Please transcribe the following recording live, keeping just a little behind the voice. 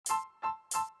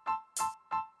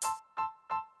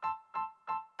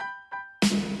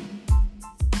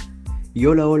Y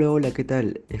hola, ¿qué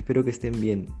tal? Espero que estén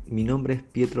bien. Mi nombre es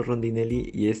Pietro Rondinelli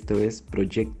y esto es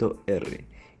Proyecto R.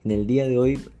 En el día de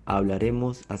hoy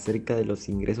hablaremos acerca de los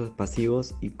ingresos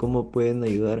pasivos y cómo pueden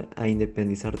ayudar a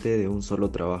independizarte de un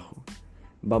solo trabajo.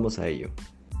 Vamos a ello.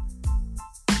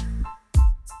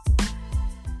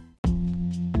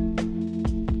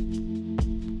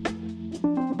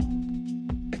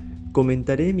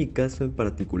 Comentaré mi caso en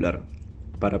particular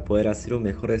para poder hacer un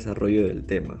mejor desarrollo del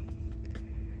tema.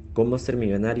 Cómo ser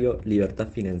millonario, libertad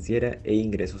financiera e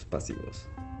ingresos pasivos.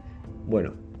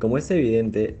 Bueno, como es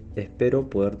evidente, espero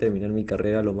poder terminar mi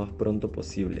carrera lo más pronto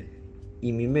posible.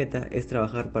 Y mi meta es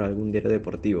trabajar para algún diario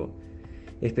deportivo,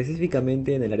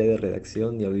 específicamente en el área de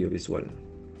redacción y audiovisual.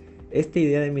 Esta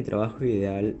idea de mi trabajo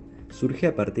ideal surge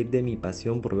a partir de mi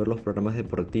pasión por ver los programas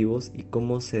deportivos y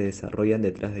cómo se desarrollan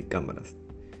detrás de cámaras.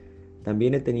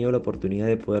 También he tenido la oportunidad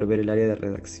de poder ver el área de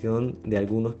redacción de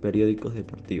algunos periódicos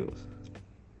deportivos.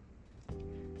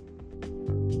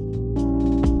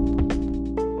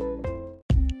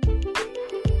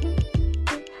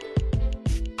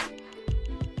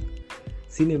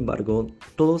 Sin embargo,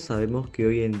 todos sabemos que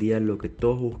hoy en día lo que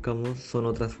todos buscamos son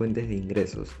otras fuentes de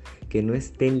ingresos, que no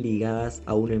estén ligadas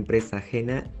a una empresa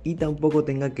ajena y tampoco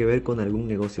tenga que ver con algún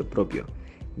negocio propio,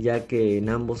 ya que en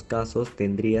ambos casos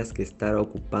tendrías que estar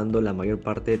ocupando la mayor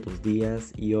parte de tus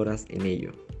días y horas en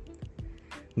ello.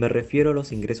 Me refiero a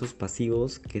los ingresos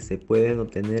pasivos que se pueden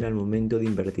obtener al momento de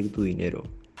invertir tu dinero.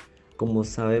 Como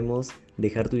sabemos,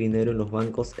 dejar tu dinero en los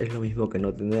bancos es lo mismo que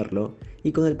no tenerlo,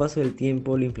 y con el paso del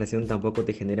tiempo la inflación tampoco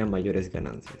te genera mayores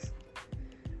ganancias.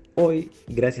 Hoy,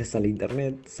 gracias al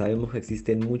internet, sabemos que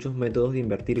existen muchos métodos de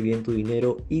invertir bien tu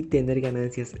dinero y tener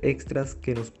ganancias extras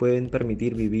que nos pueden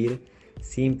permitir vivir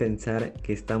sin pensar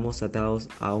que estamos atados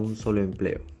a un solo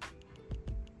empleo.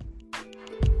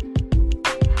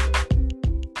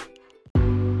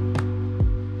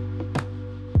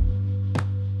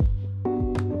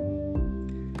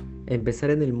 Empezar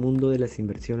en el mundo de las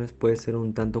inversiones puede ser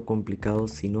un tanto complicado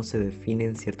si no se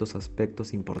definen ciertos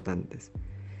aspectos importantes.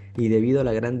 Y debido a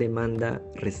la gran demanda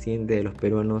reciente de los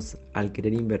peruanos al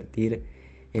querer invertir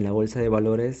en la bolsa de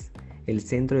valores, el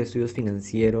Centro de Estudios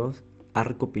Financieros ha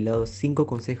recopilado 5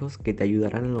 consejos que te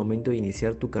ayudarán al momento de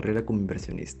iniciar tu carrera como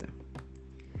inversionista.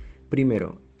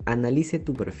 Primero, analice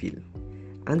tu perfil.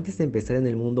 Antes de empezar en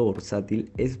el mundo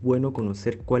bursátil, es bueno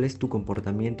conocer cuál es tu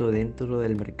comportamiento dentro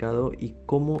del mercado y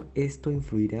cómo esto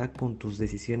influirá con tus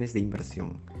decisiones de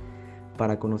inversión.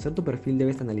 Para conocer tu perfil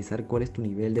debes analizar cuál es tu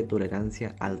nivel de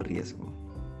tolerancia al riesgo.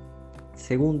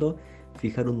 Segundo,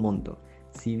 fijar un monto.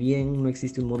 Si bien no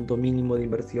existe un monto mínimo de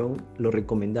inversión, lo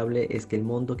recomendable es que el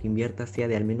monto que inviertas sea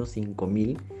de al menos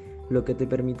 5.000, lo que te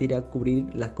permitirá cubrir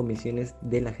las comisiones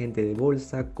del agente de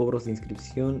bolsa, cobros de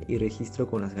inscripción y registro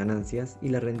con las ganancias y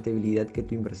la rentabilidad que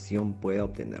tu inversión pueda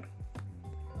obtener.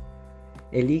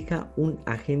 Elija un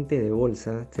agente de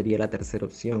bolsa, sería la tercera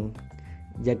opción,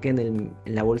 ya que en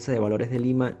la Bolsa de Valores de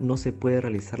Lima no se puede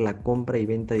realizar la compra y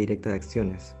venta directa de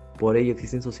acciones. Por ello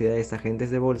existen sociedades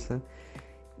agentes de bolsa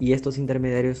y estos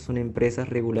intermediarios son empresas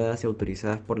reguladas y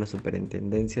autorizadas por la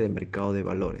Superintendencia de Mercado de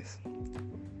Valores.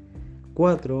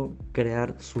 4.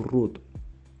 Crear su RUT.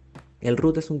 El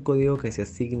RUT es un código que se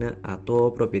asigna a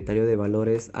todo propietario de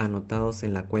valores anotados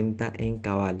en la cuenta en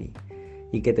Cavalli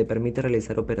y que te permite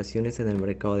realizar operaciones en el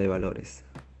mercado de valores.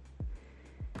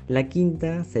 La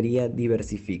quinta sería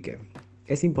diversifique.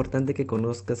 Es importante que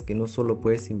conozcas que no solo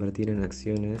puedes invertir en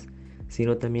acciones,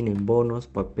 sino también en bonos,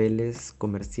 papeles,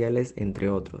 comerciales, entre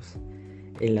otros.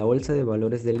 En la Bolsa de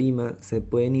Valores de Lima se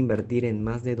pueden invertir en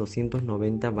más de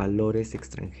 290 valores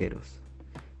extranjeros,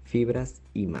 fibras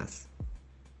y más.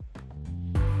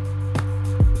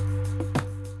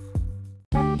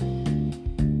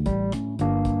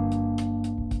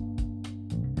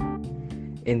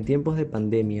 En tiempos de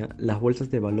pandemia, las bolsas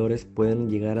de valores pueden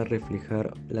llegar a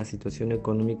reflejar la situación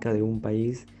económica de un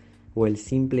país o el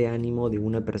simple ánimo de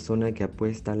una persona que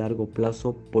apuesta a largo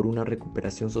plazo por una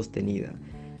recuperación sostenida,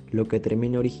 lo que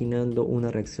termina originando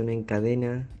una reacción en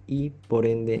cadena y, por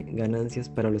ende, ganancias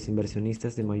para los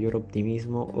inversionistas de mayor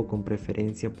optimismo o con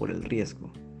preferencia por el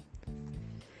riesgo.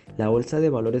 La Bolsa de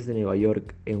Valores de Nueva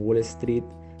York en Wall Street,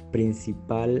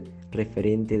 principal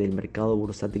referente del mercado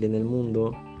bursátil en el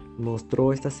mundo,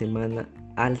 mostró esta semana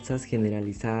alzas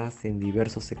generalizadas en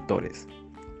diversos sectores,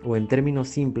 o en términos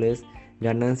simples,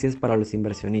 ganancias para los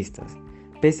inversionistas,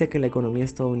 pese a que la economía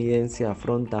estadounidense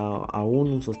afronta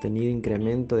aún un sostenido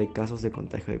incremento de casos de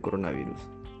contagio de coronavirus.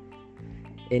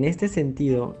 En este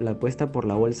sentido, la apuesta por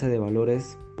la bolsa de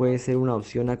valores puede ser una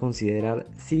opción a considerar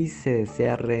si se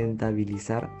desea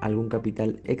rentabilizar algún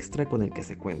capital extra con el que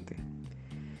se cuente.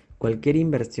 Cualquier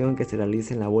inversión que se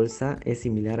realice en la bolsa es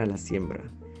similar a la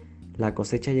siembra. La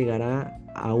cosecha llegará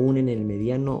aún en el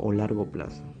mediano o largo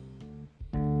plazo.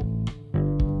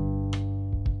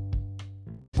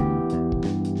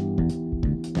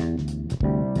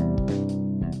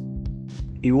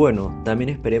 Y bueno, también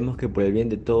esperemos que por el bien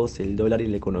de todos el dólar y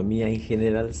la economía en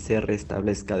general se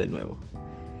restablezca de nuevo.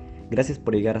 Gracias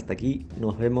por llegar hasta aquí,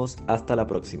 nos vemos hasta la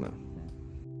próxima.